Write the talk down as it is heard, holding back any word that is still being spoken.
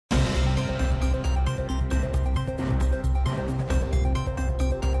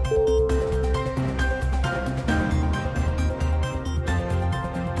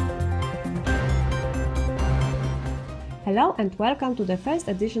Hello and welcome to the first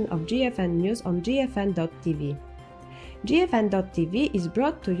edition of GFN News on GFN.tv. GFN.tv is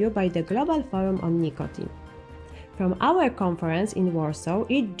brought to you by the Global Forum on Nicotine. From our conference in Warsaw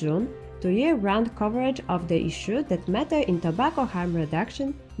each June to year-round coverage of the issues that matter in tobacco harm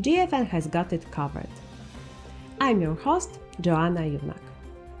reduction, GFN has got it covered. I'm your host, Joanna Junak.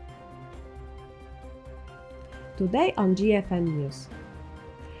 Today on GFN News.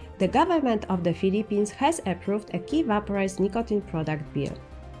 The government of the Philippines has approved a key vaporized nicotine product bill.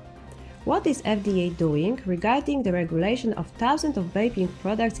 What is FDA doing regarding the regulation of thousands of vaping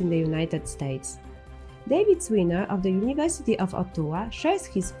products in the United States? David Sweanor of the University of Ottawa shares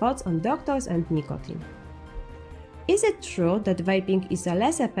his thoughts on doctors and nicotine. Is it true that vaping is a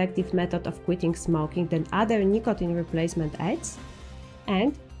less effective method of quitting smoking than other nicotine replacement aids?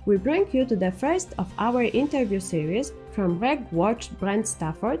 And we bring you to the first of our interview series from Reg Watch Brent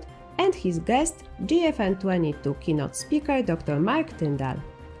Stafford and his guest, GFN22 keynote speaker Dr. Mark Tyndall,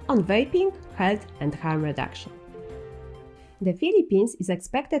 on vaping, health and harm reduction. The Philippines is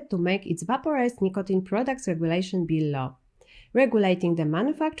expected to make its vaporized nicotine products regulation bill law, regulating the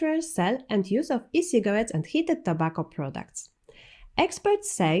manufacture, sale and use of e-cigarettes and heated tobacco products.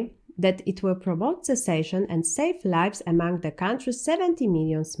 Experts say that it will promote cessation and save lives among the country's 70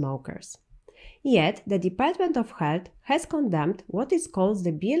 million smokers. Yet, the Department of Health has condemned what it calls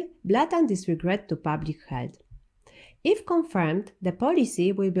the bill blatant disregard to public health. If confirmed, the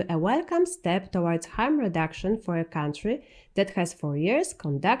policy will be a welcome step towards harm reduction for a country that has for years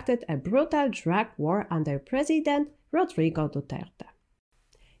conducted a brutal drug war under President Rodrigo Duterte.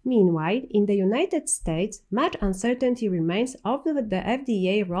 Meanwhile, in the United States, much uncertainty remains over the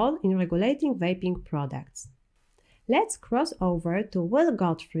FDA role in regulating vaping products. Let's cross over to Will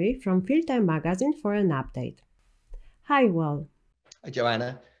Godfrey from Filter Magazine for an update. Hi, Will. Hi,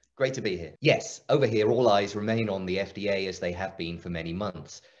 Joanna. Great to be here. Yes, over here, all eyes remain on the FDA as they have been for many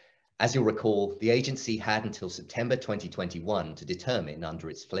months. As you'll recall, the agency had until September 2021 to determine under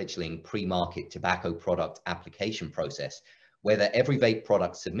its fledgling pre-market tobacco product application process whether every vape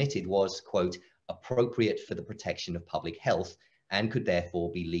product submitted was, quote, appropriate for the protection of public health and could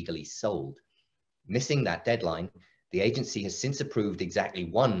therefore be legally sold. Missing that deadline, the agency has since approved exactly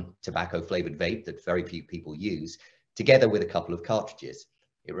one tobacco-flavored vape that very few people use, together with a couple of cartridges.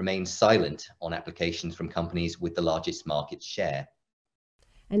 It remains silent on applications from companies with the largest market share.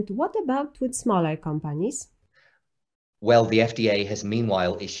 And what about with smaller companies? Well, the FDA has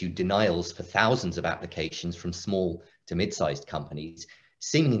meanwhile issued denials for thousands of applications from small to mid-sized companies,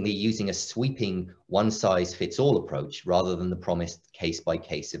 seemingly using a sweeping one-size-fits-all approach rather than the promised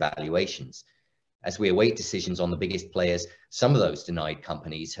case-by-case evaluations. As we await decisions on the biggest players, some of those denied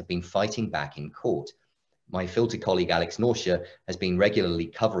companies have been fighting back in court. My Filter colleague Alex Norsha has been regularly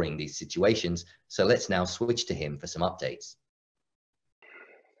covering these situations, so let's now switch to him for some updates.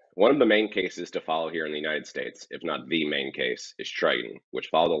 One of the main cases to follow here in the United States, if not the main case, is Triton, which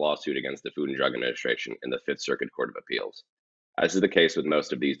filed a lawsuit against the Food and Drug Administration in the Fifth Circuit Court of Appeals. As is the case with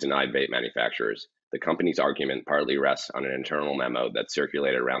most of these denied vape manufacturers, the company's argument partly rests on an internal memo that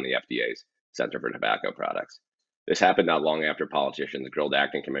circulated around the FDA's Center for Tobacco Products. This happened not long after politicians grilled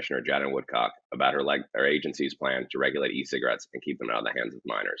Acting Commissioner Janet Woodcock about her agency's plan to regulate e-cigarettes and keep them out of the hands of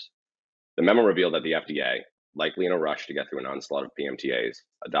minors. The memo revealed that the FDA, likely in a rush to get through an onslaught of PMTAs,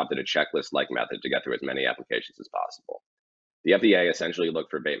 adopted a checklist-like method to get through as many applications as possible. The FDA essentially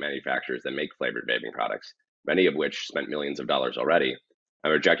looked for vape manufacturers that make flavored vaping products, many of which spent millions of dollars already,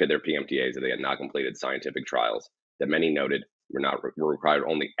 and rejected their PMTAs if they had not completed scientific trials that many noted were required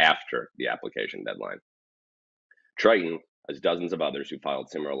only after the application deadline. Triton, as dozens of others who filed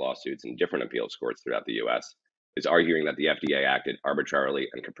similar lawsuits in different appeals courts throughout the US, is arguing that the FDA acted arbitrarily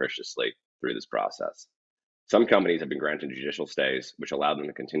and capriciously through this process. Some companies have been granted judicial stays, which allow them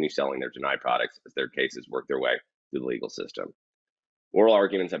to continue selling their denied products as their cases work their way through the legal system. Oral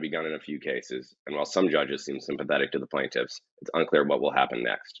arguments have begun in a few cases, and while some judges seem sympathetic to the plaintiffs, it's unclear what will happen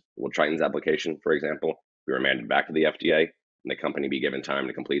next. Will Triton's application, for example, be remanded back to the FDA, and the company be given time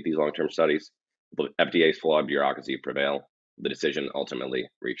to complete these long-term studies? Will the FDA's flawed bureaucracy prevail? Will the decision ultimately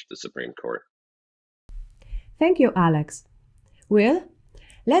reach the Supreme Court? Thank you, Alex. Will,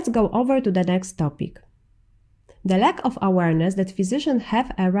 let's go over to the next topic. The lack of awareness that physicians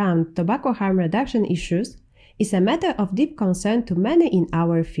have around tobacco harm reduction issues is a matter of deep concern to many in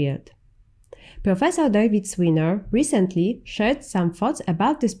our field. Professor David Sweanor recently shared some thoughts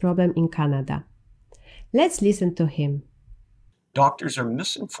about this problem in Canada. Let's listen to him. Doctors are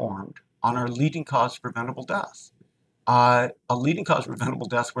misinformed on our leading cause of preventable death. A leading cause of preventable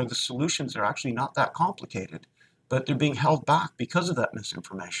death where the solutions are actually not that complicated, but they're being held back because of that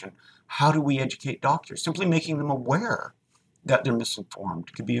misinformation. How do we educate doctors? Simply making them aware that they're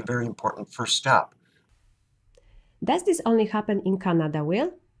misinformed could be a very important first step. Does this only happen in Canada,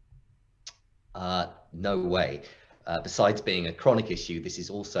 Will? No way. Besides being a chronic issue, this is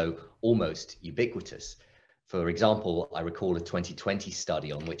also almost ubiquitous. For example, I recall a 2020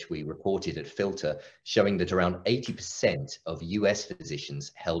 study on which we reported at Filter showing that around 80% of US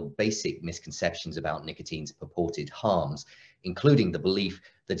physicians held basic misconceptions about nicotine's purported harms, including the belief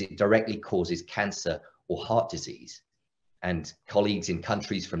that it directly causes cancer or heart disease. And colleagues in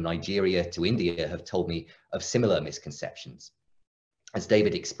countries from Nigeria to India have told me of similar misconceptions. As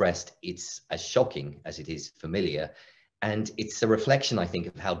David expressed, it's as shocking as it is familiar. And it's a reflection, I think,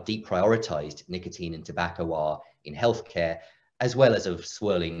 of how deprioritized nicotine and tobacco are in healthcare, as well as of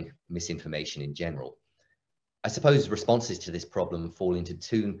swirling misinformation in general. I suppose responses to this problem fall into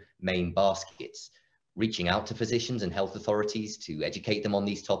two main baskets: reaching out to physicians and health authorities to educate them on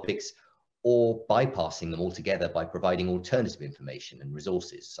these topics, or bypassing them altogether by providing alternative information and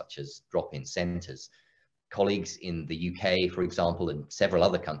resources, such as drop-in centers. Colleagues in the UK, for example, and several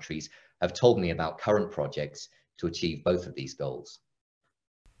other countries have told me about current projects to achieve both of these goals.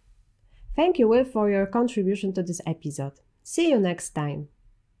 Thank you, Will, for your contribution to this episode. See you next time.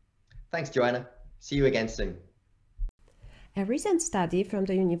 Thanks, Joanna. See you again soon. A recent study from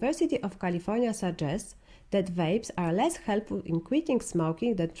the University of California suggests that vapes are less helpful in quitting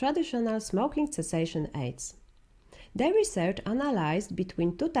smoking than traditional smoking cessation aids. Their research analyzed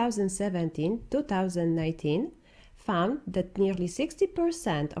between 2017 and 2019 found that nearly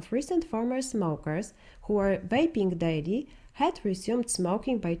 60% of recent former smokers who were vaping daily had resumed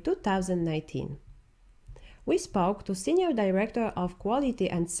smoking by 2019. We spoke to Senior Director of Quality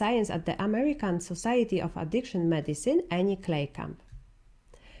and Science at the American Society of Addiction Medicine, Annie Claycamp.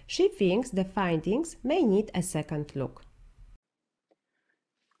 She thinks the findings may need a second look.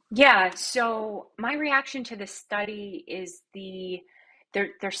 Yeah, so my reaction to this study is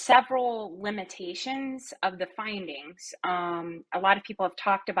there's several limitations of the findings. A lot of people have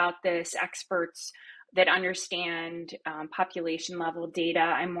talked about this, experts that understand population level data.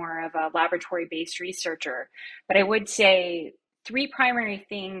 I'm more of a laboratory-based researcher, but I would say three primary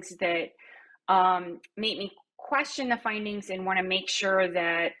things that make me question the findings and want to make sure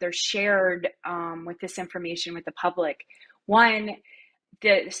that they're shared with this information with the public. One,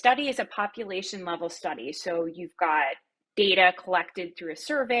 the study is a population level study. So you've got data collected through a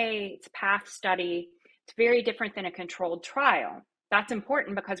survey, it's a path study. It's very different than a controlled trial. That's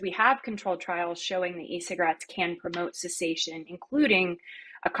important because we have controlled trials showing that e-cigarettes can promote cessation, including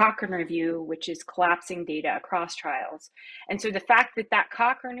a Cochrane review, which is collapsing data across trials. And so the fact that that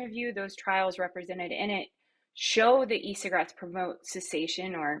Cochrane review, those trials represented in it, show that e-cigarettes promote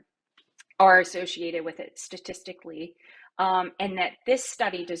cessation or are associated with it statistically, and that this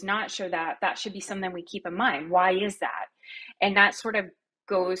study does not show that, that should be something we keep in mind. Why is that? And that sort of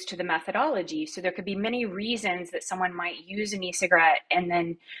goes to the methodology. So there could be many reasons that someone might use an e-cigarette and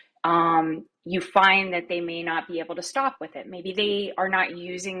then you find that they may not be able to stop with it. Maybe they are not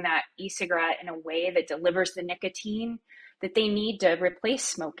using that e-cigarette in a way that delivers the nicotine that they need to replace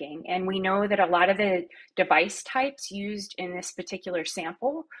smoking. And we know that a lot of the device types used in this particular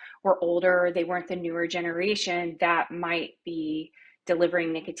sample were older, they weren't the newer generation that might be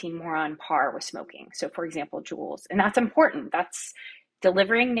delivering nicotine more on par with smoking. So for example, Juuls, and that's important. That's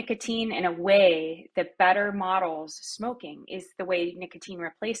delivering nicotine in a way that better models smoking is the way nicotine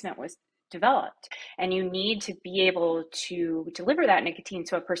replacement was developed. And you need to be able to deliver that nicotine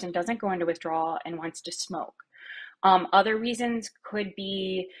so a person doesn't go into withdrawal and wants to smoke. Other reasons could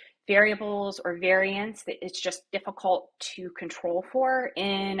be variables or variants that it's just difficult to control for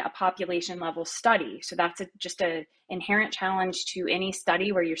in a population level study. So that's just an inherent challenge to any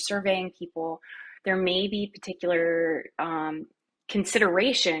study where you're surveying people. There may be particular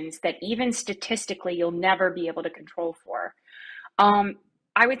considerations that even statistically you'll never be able to control for.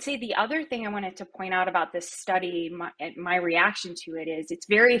 I would say the other thing I wanted to point out about this study, my reaction to it is it's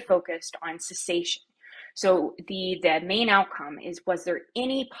very focused on cessation. So the main outcome is, was there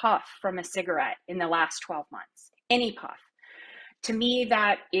any puff from a cigarette in the last 12 months? Any puff. To me,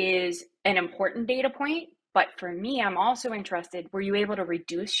 that is an important data point. But for me, I'm also interested, were you able to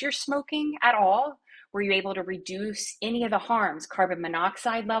reduce your smoking at all? Were you able to reduce any of the harms, carbon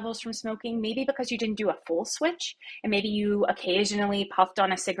monoxide levels from smoking? Maybe because you didn't do a full switch and maybe you occasionally puffed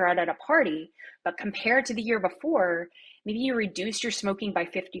on a cigarette at a party, but compared to the year before, maybe you reduced your smoking by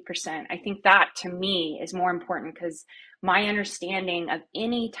 50%. I think that to me is more important because my understanding of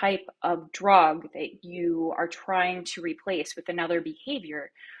any type of drug that you are trying to replace with another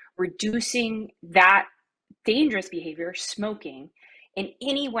behavior, reducing that dangerous behavior, smoking, in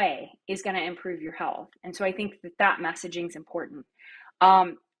any way is going to improve your health. And so I think that messaging is important.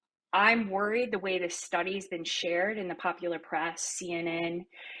 I'm worried the way this study's been shared in the popular press, CNN,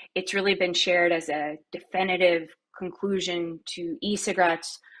 it's really been shared as a definitive conclusion to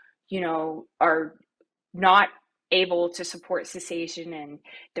e-cigarettes, are not able to support cessation and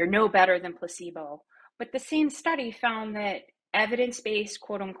they're no better than placebo. But the same study found that evidence-based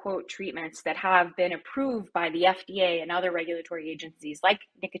quote unquote treatments that have been approved by the FDA and other regulatory agencies like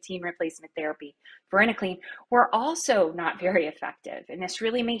nicotine replacement therapy, varenicline, were also not very effective. And this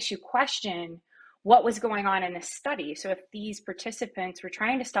really makes you question what was going on in this study. So if these participants were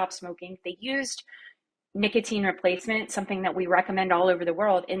trying to stop smoking, they used nicotine replacement, something that we recommend all over the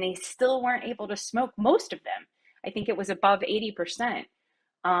world, and they still weren't able to smoke, most of them. I think it was above 80%.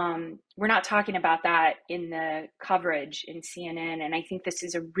 We're not talking about that in the coverage in CNN. And I think this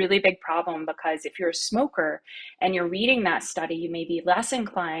is a really big problem because if you're a smoker and you're reading that study, you may be less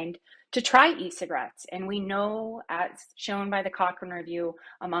inclined to try e-cigarettes. And we know, as shown by the Cochrane Review,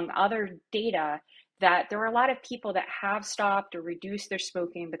 among other data, that there are a lot of people that have stopped or reduced their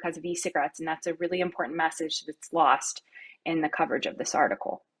smoking because of e-cigarettes. And that's a really important message that's lost in the coverage of this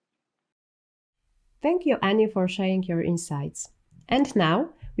article. Thank you, Annie, for sharing your insights. And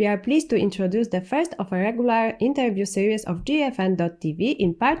now, we are pleased to introduce the first of a regular interview series of GFN.TV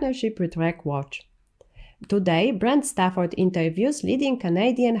in partnership with RegWatch. Today, Brent Stafford interviews leading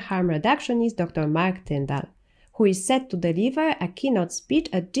Canadian harm reductionist Dr. Mark Tyndall, who is set to deliver a keynote speech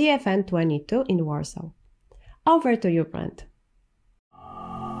at GFN 22 in Warsaw. Over to you, Brent.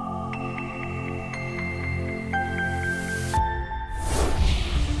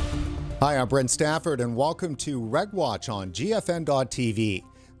 Hi, I'm Brent Stafford, and welcome to RegWatch on GFN.TV.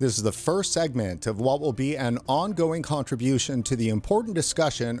 This is the first segment of what will be an ongoing contribution to the important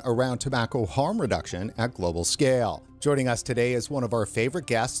discussion around tobacco harm reduction at global scale. Joining us today is one of our favorite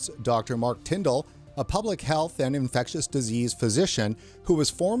guests, Dr. Mark Tyndall, a public health and infectious disease physician who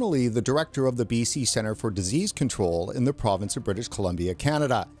was formerly the director of the BC Centre for Disease Control in the province of British Columbia,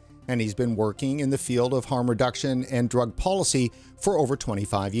 Canada. And he's been working in the field of harm reduction and drug policy for over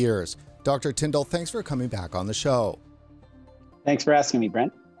 25 years. Dr. Tyndall, thanks for coming back on the show. Thanks for asking me,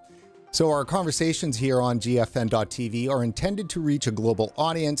 Brent. So our conversations here on GFN.TV are intended to reach a global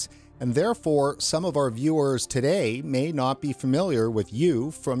audience, and therefore some of our viewers today may not be familiar with you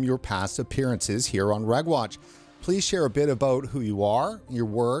from your past appearances here on RegWatch. Please share a bit about who you are, your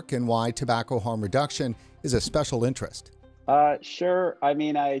work, and why tobacco harm reduction is a special interest. Sure. I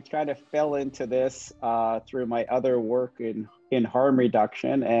mean, I kind of fell into this through my other work in harm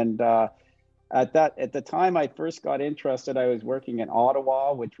reduction. And at the time I first got interested, I was working in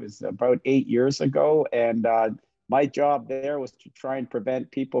Ottawa, which was about 8 years ago. And my job there was to try and prevent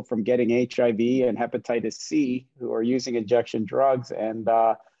people from getting HIV and hepatitis C who are using injection drugs. And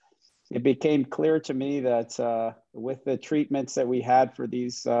it became clear to me that with the treatments that we had for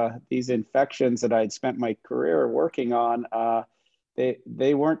these infections that I'd spent my career working on,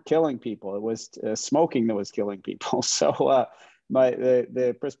 they weren't killing people. It was smoking that was killing people. So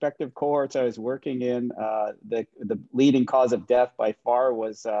the prospective cohorts I was working in, the leading cause of death by far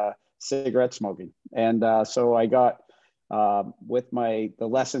was cigarette smoking. And so I got, with the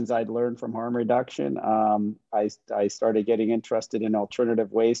lessons I'd learned from harm reduction, I started getting interested in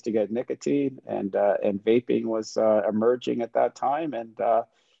alternative ways to get nicotine, and vaping was emerging at that time,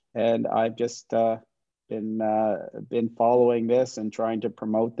 and I've just been following this and trying to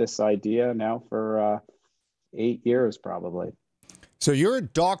promote this idea now for 8 years probably. So you're a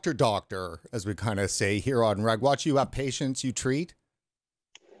doctor, as we kind of say here on RegWatch. You have patients you treat?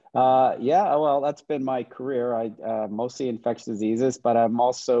 Yeah, well, that's been my career. I mostly infectious diseases, but I'm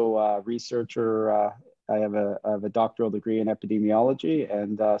also a researcher. I have a doctoral degree in epidemiology,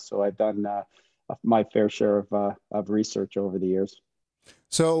 and so I've done my fair share of research over the years.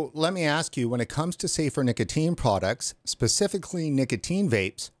 So let me ask you, when it comes to safer nicotine products, specifically nicotine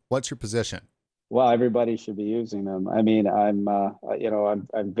vapes, what's your position? Well, everybody should be using them. I mean, I'm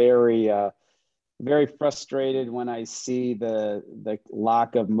very frustrated when I see the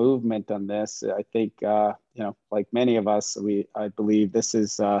lack of movement on this. I think, like many of us, I believe this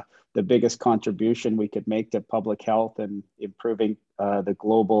is the biggest contribution we could make to public health and improving the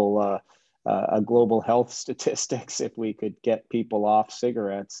global health statistics if we could get people off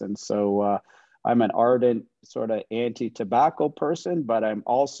cigarettes. And so I'm an ardent sort of anti-tobacco person, but I'm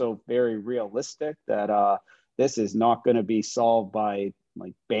also very realistic that this is not going to be solved by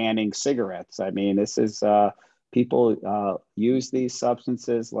like banning cigarettes. I mean, this is people use these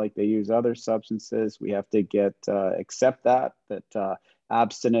substances like they use other substances. We have to accept that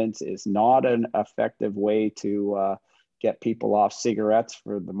abstinence is not an effective way to get people off cigarettes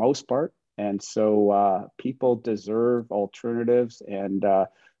for the most part. And so people deserve alternatives, and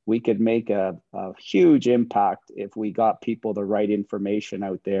we could make a huge impact if we got people the right information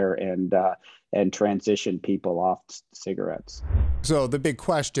out there and transition people off cigarettes. So the big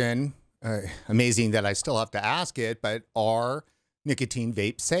question, amazing that I still have to ask it, but are nicotine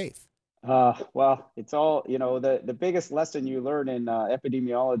vapes safe? Well, it's all, the biggest lesson you learn in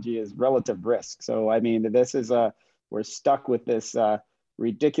epidemiology is relative risk. So, I mean, we're stuck with this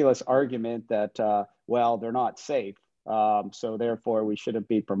ridiculous argument that, well, they're not safe. So therefore we shouldn't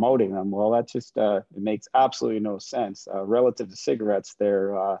be promoting them. Well, that just, it makes absolutely no sense. Relative to cigarettes,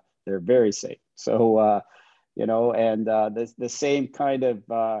 they're very safe. So, and the same kind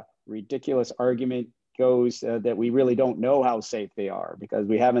of ridiculous argument goes that we really don't know how safe they are because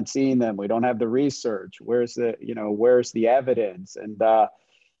we haven't seen them. We don't have the research. Where's the evidence? And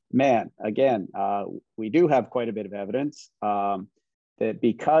man, again, we do have quite a bit of evidence that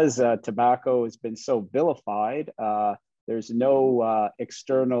because tobacco has been so vilified, there's no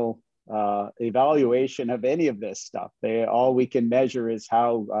external evaluation of any of this stuff. All we can measure is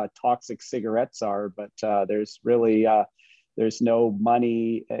how toxic cigarettes are, but there's really there's no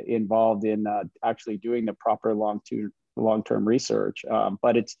money involved in actually doing the proper long-term research.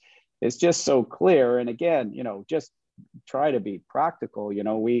 But it's just so clear. And again, just try to be practical.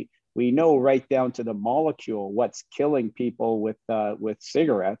 We know right down to the molecule what's killing people with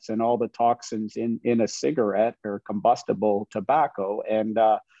cigarettes, and all the toxins in a cigarette or combustible tobacco. And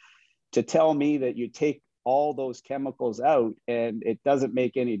to tell me that you take all those chemicals out and it doesn't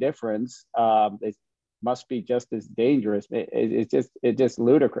make any difference, it must be just as dangerous. It's just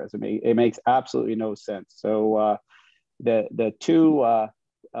ludicrous. I mean, it makes absolutely no sense. So the two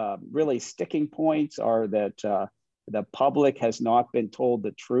really sticking points are that the public has not been told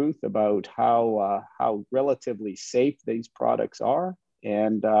the truth about how relatively safe these products are,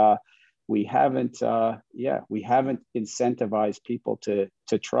 and we haven't incentivized people to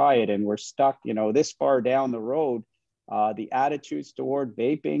try it, and we're stuck. This far down the road. The attitudes toward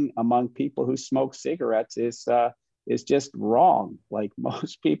vaping among people who smoke cigarettes is just wrong. Like,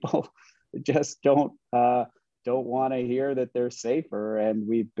 most people just don't want to hear that they're safer, and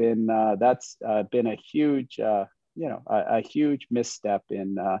we've been that's been a huge a huge misstep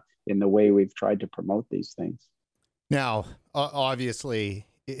in the way we've tried to promote these things. Now, obviously,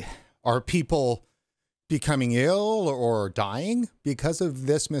 are people becoming ill or dying because of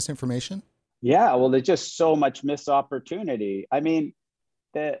this misinformation? Yeah, well, there's just so much missed opportunity. I mean,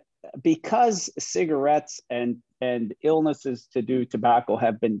 because cigarettes and illnesses to do tobacco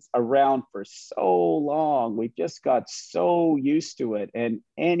have been around for so long, we've just got so used to it. And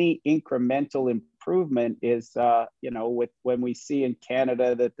any incremental improvement is, when we see in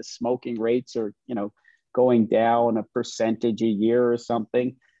Canada that the smoking rates are, going down a percentage a year or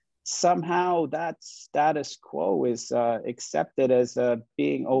something, somehow that status quo is accepted as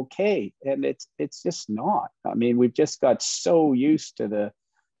being okay, and it's just not. I mean, we've just got so used to the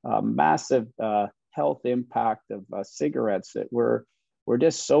massive health impact of cigarettes that we're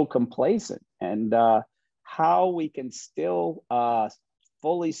just so complacent. And how we can still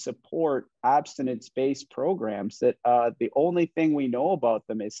fully support abstinence-based programs that the only thing we know about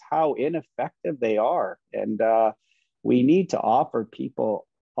them is how ineffective they are, and we need to offer people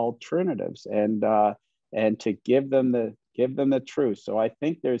alternatives and to give them the truth. So I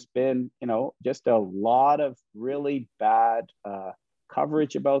think there's been just a lot of really bad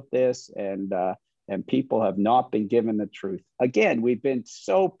coverage about this, and people have not been given the truth. Again, we've been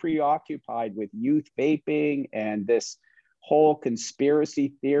so preoccupied with youth vaping and this whole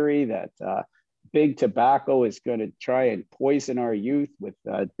conspiracy theory that big tobacco is going to try and poison our youth with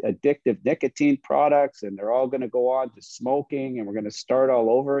addictive nicotine products, and they're all going to go on to smoking, and we're going to start all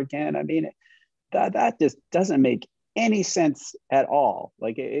over again. I mean, that just doesn't make any sense at all.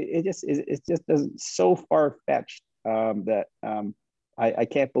 Like, it just doesn't, so far-fetched that I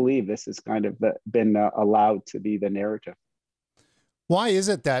can't believe this has kind of been allowed to be the narrative. Why is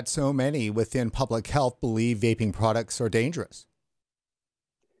it that so many within public health believe vaping products are dangerous?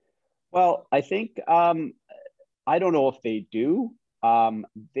 Well, I think I don't know if they do.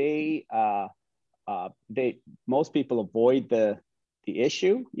 Most people avoid the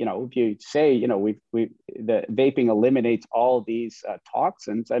issue. If you say the vaping eliminates all these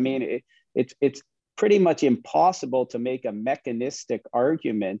toxins, I mean, it's pretty much impossible to make a mechanistic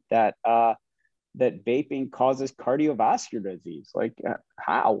argument that that vaping causes cardiovascular disease. Like,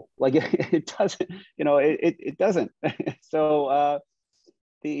 how? Like, it doesn't. It doesn't. So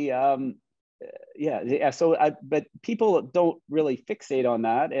yeah. So, but people don't really fixate on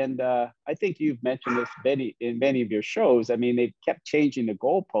that, and I think you've mentioned this in many of your shows. I mean, they've kept changing the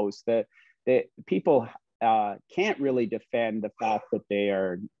goalposts. That people can't really defend the fact that they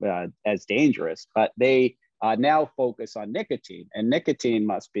are as dangerous, but they now focus on nicotine, and nicotine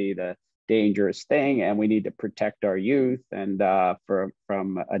must be the dangerous thing, and we need to protect our youth and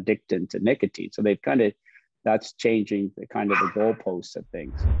from addiction to nicotine. So they've that's changing the goalposts of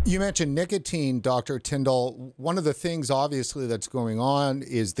things. You mentioned nicotine, Dr. Tyndall. One of the things obviously that's going on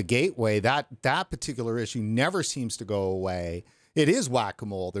is the gateway. That particular issue never seems to go away. It is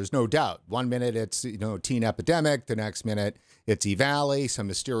whack-a-mole, there's no doubt. One minute it's, teen epidemic, the next minute it's E-Valley, some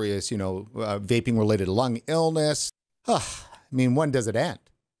mysterious, vaping-related lung illness. I mean, when does it end?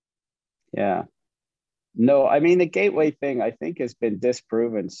 Yeah. No, I mean, the gateway thing, I think, has been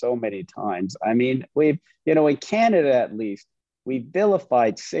disproven so many times. I mean, we've, in Canada at least, we've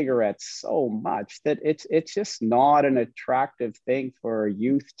vilified cigarettes so much that it's just not an attractive thing for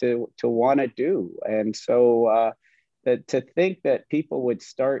youth to want to do. And so that to think that people would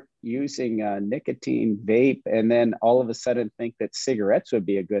start using nicotine vape and then all of a sudden think that cigarettes would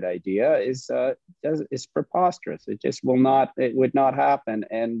be a good idea is preposterous. It just would not happen.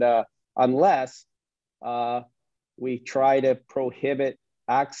 And unless we try to prohibit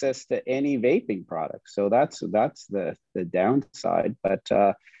access to any vaping products. So that's the downside,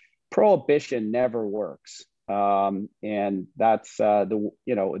 but prohibition never works. And that's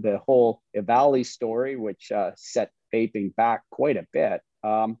the whole E-Valley story, which set vaping back quite a bit,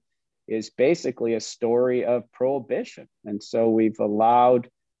 is basically a story of prohibition. And so we've allowed,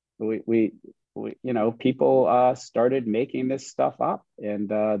 people started making this stuff up, and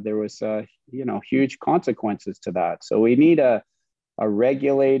there was huge consequences to that. So we need a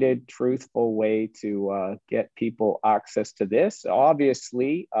regulated, truthful way to get people access to this.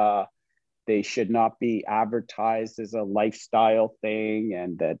 Obviously, they should not be advertised as a lifestyle thing,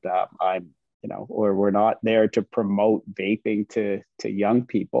 and that or we're not there to promote vaping to young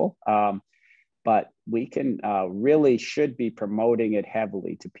people. But we can really should be promoting it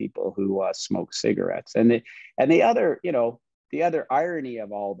heavily to people who smoke cigarettes. And the other irony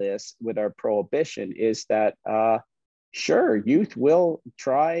of all this with our prohibition is that sure, youth will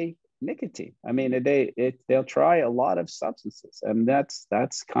try nicotine. I mean, they'll try a lot of substances, and that's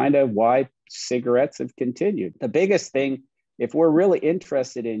kind of why cigarettes have continued. The biggest thing, if we're really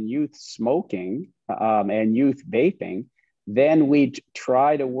interested in youth smoking and youth vaping, then we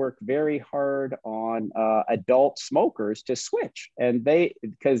try to work very hard on adult smokers to switch. And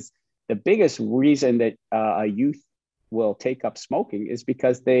because the biggest reason that a youth will take up smoking is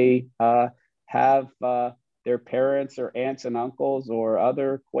because they have their parents or aunts and uncles or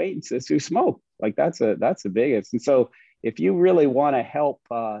other acquaintances who smoke. Like that's the biggest. And so if you really want to help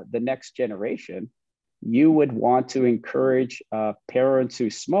the next generation, you would want to encourage parents who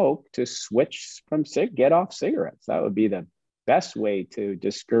smoke to switch from get off cigarettes. That would be the best way to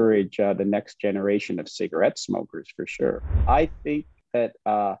discourage the next generation of cigarette smokers, for sure. I think that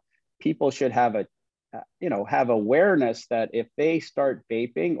people should have have awareness that if they start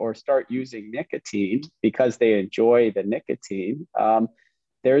vaping or start using nicotine because they enjoy the nicotine,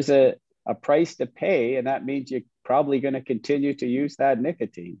 there's a price to pay, and that means you're probably going to continue to use that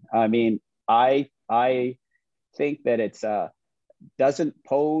nicotine. I mean, I think that it's doesn't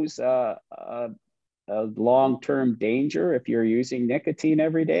pose a long-term danger if you're using nicotine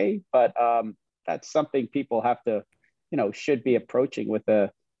every day, but that's something people have to, should be approaching with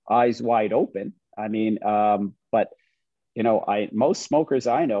the eyes wide open. I mean, but most smokers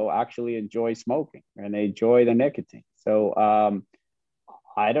I know actually enjoy smoking and they enjoy the nicotine. So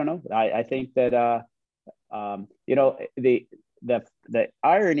I don't know. I think that the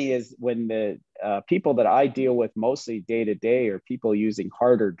irony is when the people that I deal with mostly day to day are people using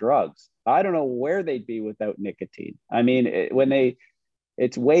harder drugs. I don't know where they'd be without nicotine. I mean,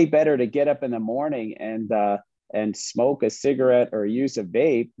 it's way better to get up in the morning and smoke a cigarette or use a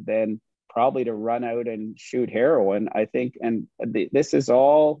vape than probably to run out and shoot heroin, I think. And this is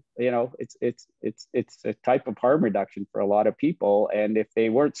all, it's a type of harm reduction for a lot of people. And if they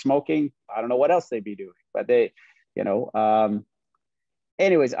weren't smoking, I don't know what else they'd be doing. But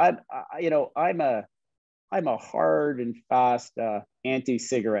anyways, I'm a hard and fast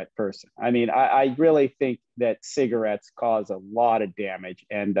anti-cigarette person. I mean, I really think that cigarettes cause a lot of damage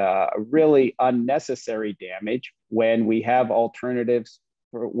and really unnecessary damage when we have alternatives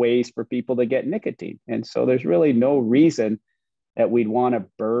for ways for people to get nicotine. And so there's really no reason that we'd want to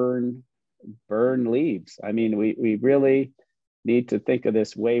burn leaves. I mean, we really need to think of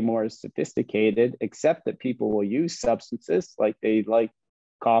this way more sophisticated, except that people will use substances like they like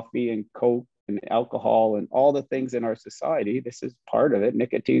coffee and Coke and alcohol and all the things in our society. This is part of it.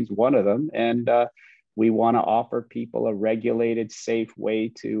 Nicotine's one of them. And we want to offer people a regulated, safe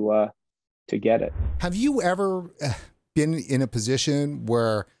way to get it. Have you ever been in a position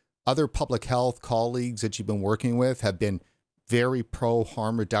where other public health colleagues that you've been working with have been very pro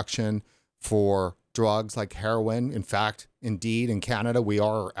harm reduction for drugs like heroin? In fact, indeed, in Canada, we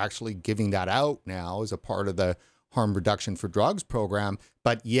are actually giving that out now as a part of the harm reduction for drugs program,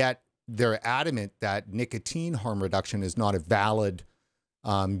 but yet they're adamant that nicotine harm reduction is not a valid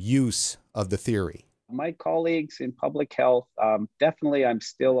use of the theory. My colleagues in public health, definitely I'm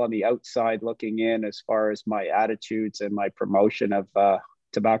still on the outside looking in as far as my attitudes and my promotion of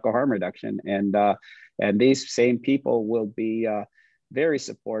tobacco harm reduction. And these same people will be very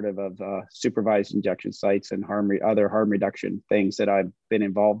supportive of supervised injection sites and other harm reduction things that I've been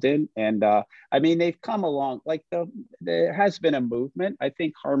involved in. And I mean, they've come along, like there has been a movement. I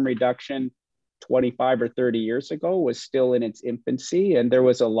think harm reduction 25 or 30 years ago was still in its infancy. And there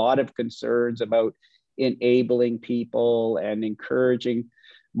was a lot of concerns about enabling people and encouraging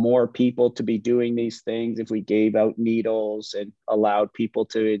more people to be doing these things if we gave out needles and allowed people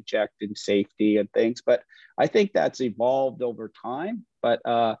to inject in safety and things. But I think that's evolved over time. But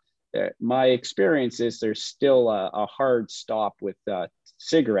my experience is there's still a hard stop with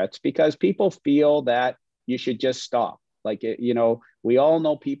cigarettes because people feel that you should just stop. Like, you know, we all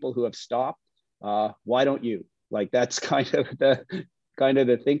know people who have stopped. Why don't you? Like, that's kind of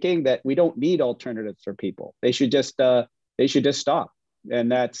the thinking, that we don't need alternatives for people. They should just stop,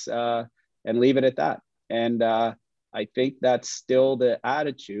 and that's and leave it at that. And I think that's still the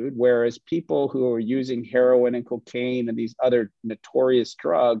attitude. Whereas people who are using heroin and cocaine and these other notorious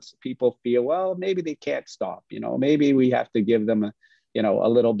drugs, people feel, well, maybe they can't stop. You know, maybe we have to give them a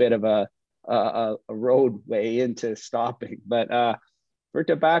little bit of a roadway into stopping. But for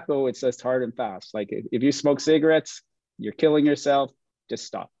tobacco, it's just hard and fast. Like, if you smoke cigarettes, you're killing yourself. Just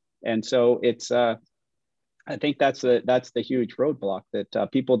stop. And so it's I think that's the huge roadblock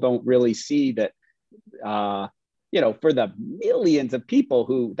that people don't really see, that for the millions of people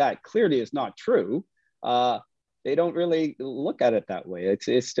who that clearly is not true, they don't really look at it that way.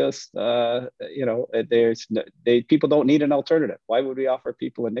 It's just people don't need an alternative. Why would we offer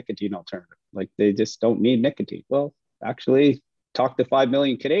people a nicotine alternative? Like, they just don't need nicotine. Well, actually, talk to 5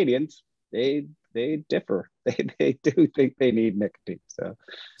 million Canadians, they differ. They do think they need nicotine.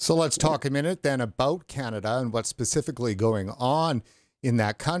 So let's talk a minute then about Canada and what's specifically going on in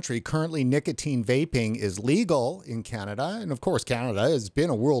that country. Currently, nicotine vaping is legal in Canada. And of course, Canada has been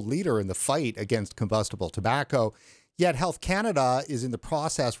a world leader in the fight against combustible tobacco. Yet Health Canada is in the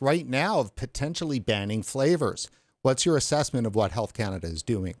process right now of potentially banning flavors. What's your assessment of what Health Canada is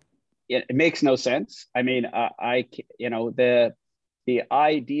doing? It makes no sense. I mean, the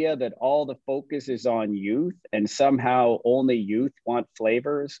idea that all the focus is on youth and somehow only youth want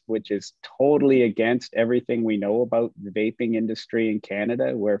flavors, which is totally against everything we know about the vaping industry in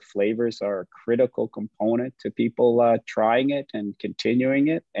Canada, where flavors are a critical component to people trying it and continuing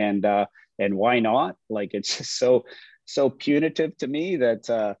it. And why not? Like, it's just so punitive to me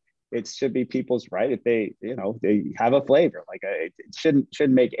that it should be people's right if they have a flavor. Like, it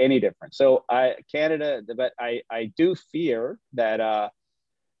shouldn't make any difference. So Canada, but I do fear that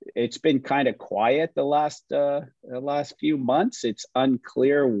it's been kind of quiet the last few months. It's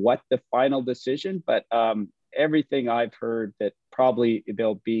unclear what the final decision, but everything I've heard, that probably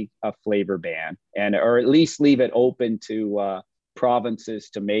there'll be a flavor ban, or at least leave it open to provinces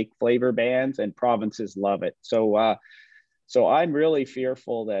to make flavor bans, and provinces love it. So I'm really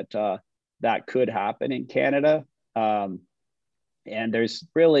fearful that that could happen in Canada. And there's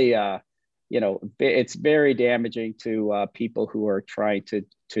really, it's very damaging to people who are trying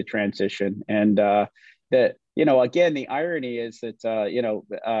to transition. And again, the irony is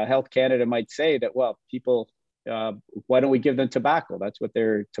that, Health Canada might say that, well, people, why don't we give them tobacco? That's what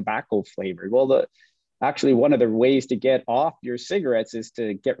they're tobacco flavored. Well, actually, one of the ways to get off your cigarettes is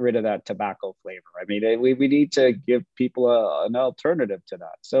to get rid of that tobacco flavor. I mean, we need to give people an alternative to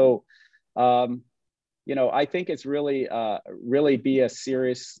that. So, I think it's really be a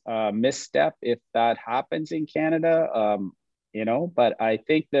serious misstep if that happens in Canada. But I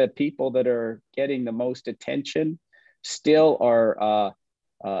think the people that are getting the most attention still are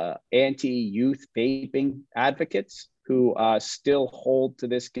anti-youth vaping advocates who still hold to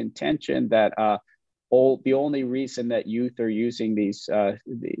this contention that the only reason that youth are using these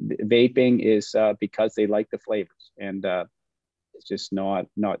vaping is because they like the flavors, and it's just not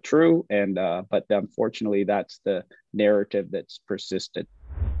true. And but unfortunately, that's the narrative that's persisted.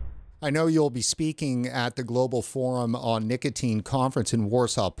 I know you'll be speaking at the Global Forum on Nicotine conference in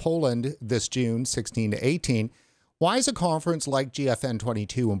Warsaw, Poland this June 16 to 18. Why is a conference like GFN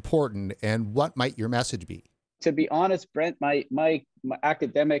 22 important, and what might your message be? To be honest, Brent, my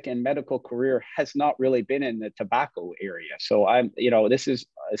academic and medical career has not really been in the tobacco area. So this is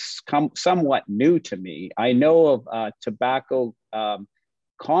somewhat new to me. I know of tobacco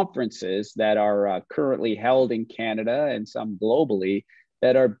conferences that are currently held in Canada and some globally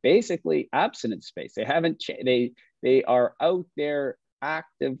that are basically abstinence-based. They haven't they are out there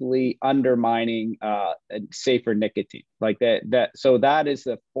actively undermining safer nicotine like that. So that is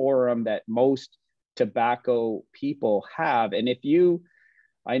the forum that most tobacco people have. And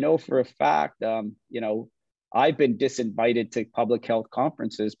I know for a fact, I've been disinvited to public health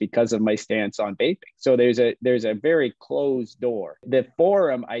conferences because of my stance on vaping. So there's a very closed door. The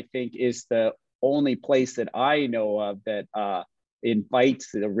forum, I think, is the only place that I know of that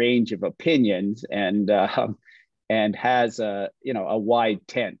invites the range of opinions and has a wide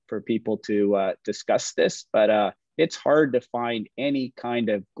tent for people to discuss this. But it's hard to find any kind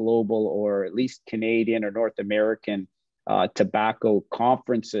of global or at least Canadian or North American tobacco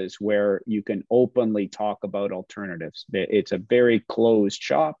conferences where you can openly talk about alternatives. It's a very closed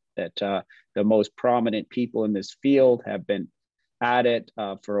shop that the most prominent people in this field have been at it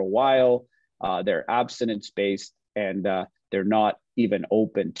for a while. They're abstinence-based, and they're not even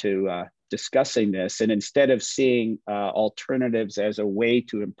open to discussing this. And instead of seeing alternatives as a way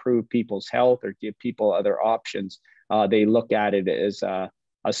to improve people's health or give people other options, they look at it as a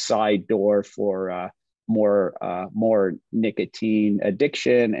side door for more nicotine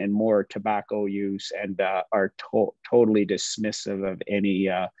addiction and more tobacco use, and are totally dismissive of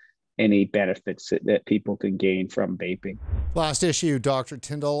any benefits that people can gain from vaping. Last issue, Dr.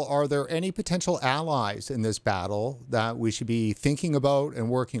 Tyndall, are there any potential allies in this battle that we should be thinking about and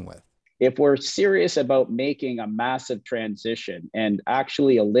working with? If we're serious about making a massive transition and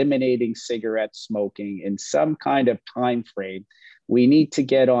actually eliminating cigarette smoking in some kind of time frame, we need to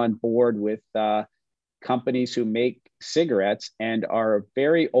get on board with companies who make cigarettes and are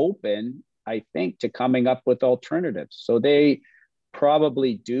very open, I think, to coming up with alternatives. So they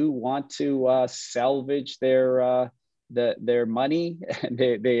probably do want to salvage their money.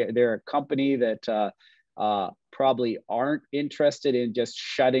 They're a company that probably aren't interested in just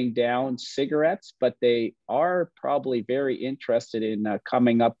shutting down cigarettes, but they are probably very interested in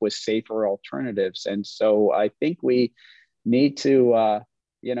coming up with safer alternatives. And so I think we need to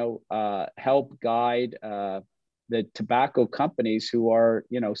help guide the tobacco companies who are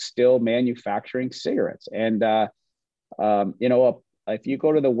still manufacturing cigarettes. And if you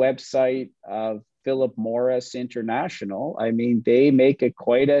go to the website of Philip Morris International, I mean, they make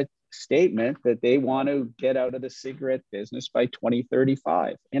quite a statement that they want to get out of the cigarette business by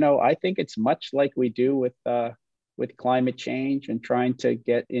 2035. I think it's much like we do with climate change and trying to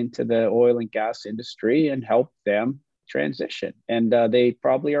get into the oil and gas industry and help them transition. And they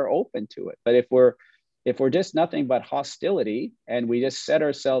probably are open to it. But if we're just nothing but hostility and we just set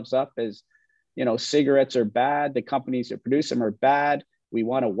ourselves up as, cigarettes are bad, the companies that produce them are bad, we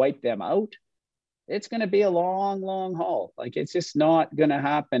want to wipe them out, it's going to be a long, long haul. Like, it's just not going to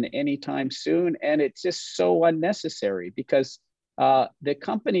happen anytime soon. And it's just so unnecessary because the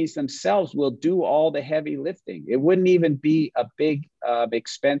companies themselves will do all the heavy lifting. It wouldn't even be a big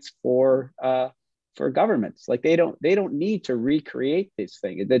expense for governments. Like, they don't need to recreate this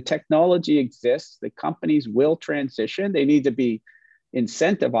thing. The technology exists. The companies will transition. They need to be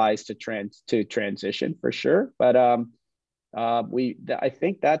incentivized to transition for sure. But I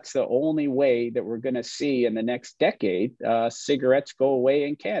think that's the only way that we're going to see in the next decade cigarettes go away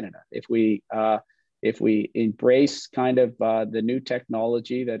in Canada. If we embrace kind of the new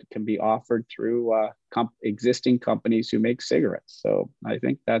technology that can be offered through existing companies who make cigarettes. So I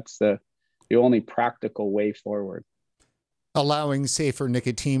think that's the only practical way forward. Allowing safer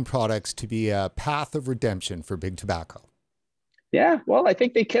nicotine products to be a path of redemption for big tobacco. Yeah, well, I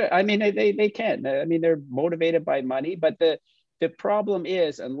think they can. I mean, they can. I mean, they're motivated by money, but the problem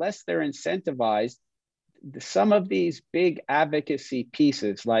is, unless they're incentivized, some of these big advocacy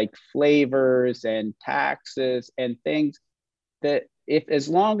pieces like flavors and taxes and things, that as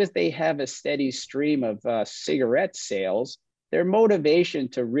long as they have a steady stream of cigarette sales, their motivation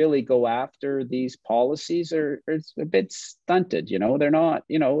to really go after these policies are a bit stunted. They're not,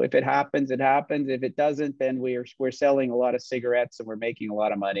 if it happens, it happens. If it doesn't, then we're selling a lot of cigarettes and we're making a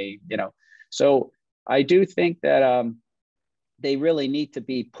lot of money, So I do think that they really need to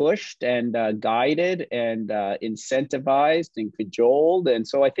be pushed and guided and incentivized and cajoled. And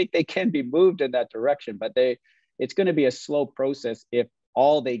so I think they can be moved in that direction, but it's going to be a slow process if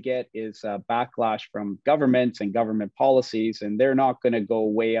all they get is backlash from governments and government policies, and they're not going to go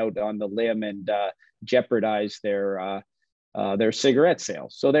way out on the limb and jeopardize their cigarette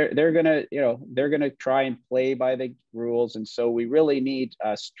sales. So they're gonna try and play by the rules, and so we really need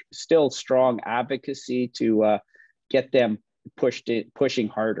still strong advocacy to get them pushing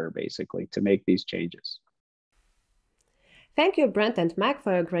harder, basically, to make these changes. Thank you, Brent and Mark,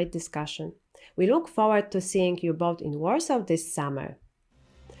 for a great discussion. We look forward to seeing you both in Warsaw this summer.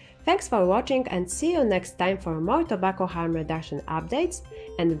 Thanks for watching, and see you next time for more tobacco harm reduction updates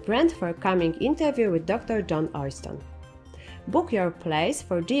and Brent for coming interview with Dr. John Oyston. Book your place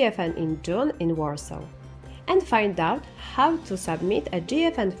for GFN in June in Warsaw, and find out how to submit a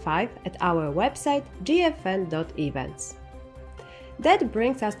GFN 5 at our website gfn.events. That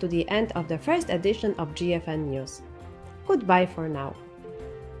brings us to the end of the first edition of GFN News. Goodbye for now.